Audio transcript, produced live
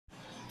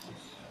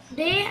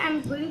Today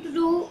I'm going to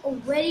do a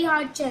very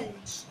hard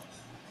challenge,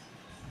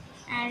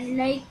 and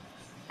I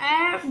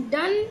have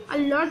done a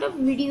lot of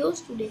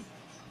videos today.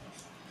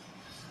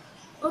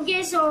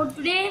 Okay, so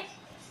today,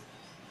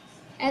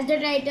 as the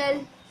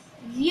title,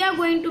 we are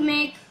going to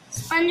make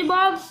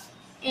Spongebob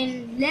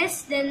in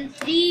less than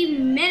 3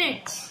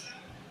 minutes.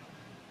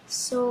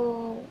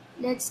 So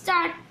let's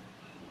start.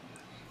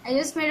 I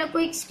just made a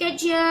quick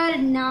sketch here.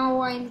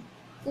 Now I'm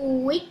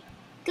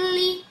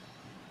quickly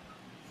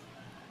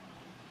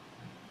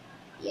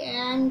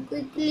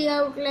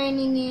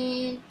outlining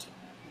it.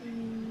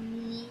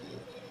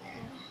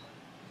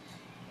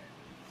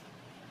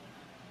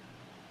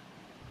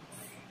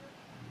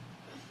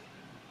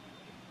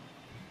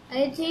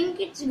 I think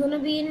it's gonna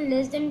be in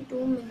less than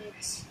 2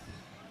 minutes.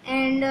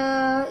 And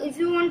if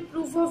you want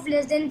proof of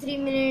less than 3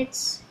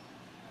 minutes,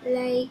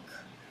 like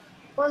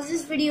pause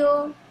this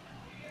video,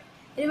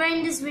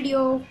 rewind this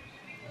video,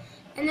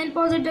 and then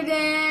pause it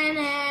again,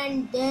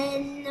 and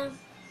then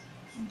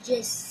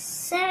just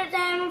set a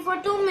timer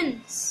for 2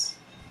 minutes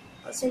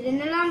or set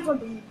an alarm for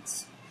 2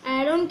 minutes.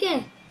 I don't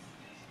care.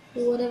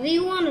 Do whatever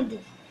you want to do.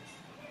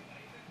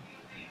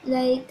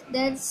 Like,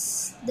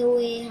 that's the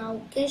way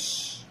how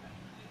Kish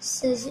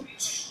says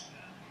it.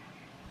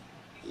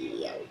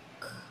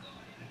 Yuck.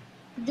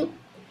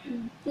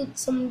 With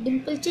some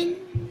dimple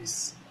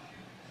chins.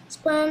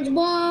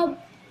 Spongebob.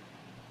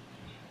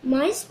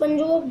 My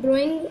Spongebob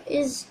drawing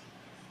is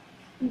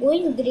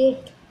going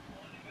great.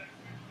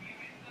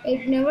 I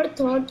never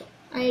thought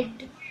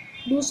I'd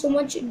do so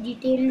much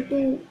detail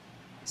to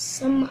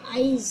some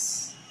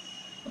eyes.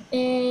 A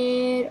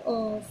pair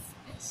of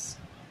eyes.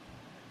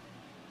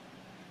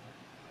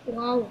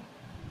 Wow.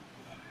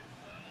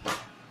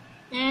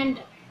 And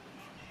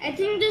I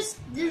think this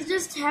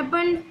just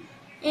happened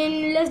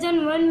in less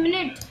than 1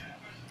 minute.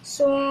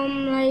 So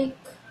like,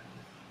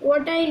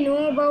 what I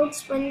know about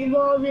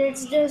Spongebob,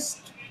 let's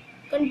just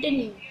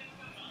continue.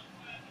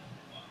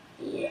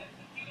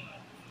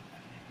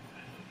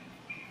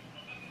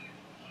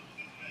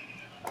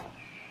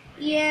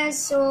 Yeah,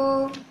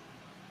 so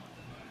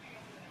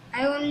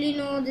I only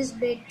know this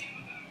bit.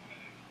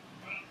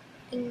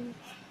 Ting,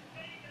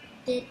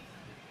 ting,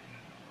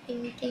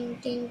 ting, ting,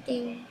 ting,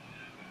 ting.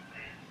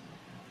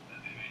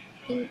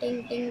 Ting,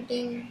 ting, ting,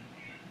 ting.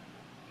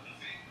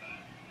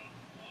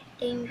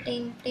 Ting,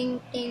 ting,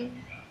 ting, ting.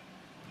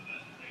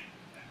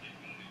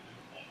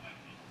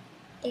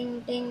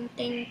 Ting, ting,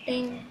 ting,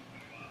 ting.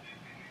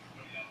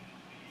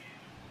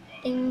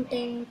 Ting,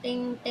 ting,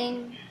 ting,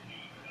 ting.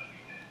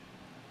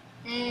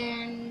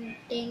 And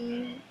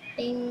ting,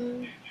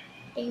 ting,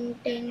 ting,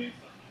 ting.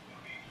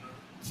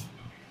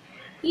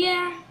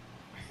 Yeah.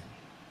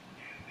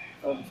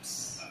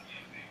 Oops.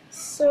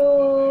 So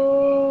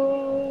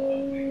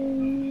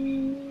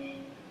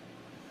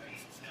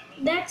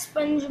that's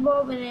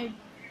Spongebob, and I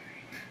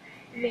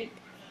wait.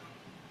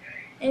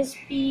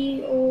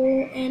 Spongebob.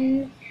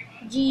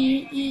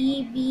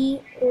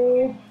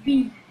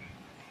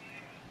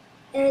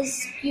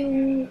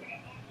 Square.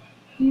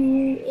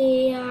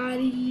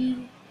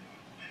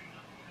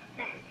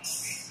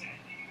 Thanks.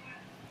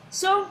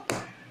 So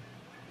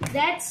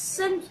that's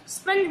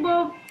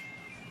Spongebob.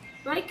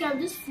 My cat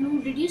just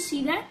flew. Did you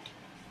see that?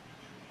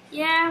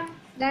 Yeah,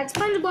 that's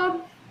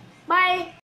Spongebob. Bye.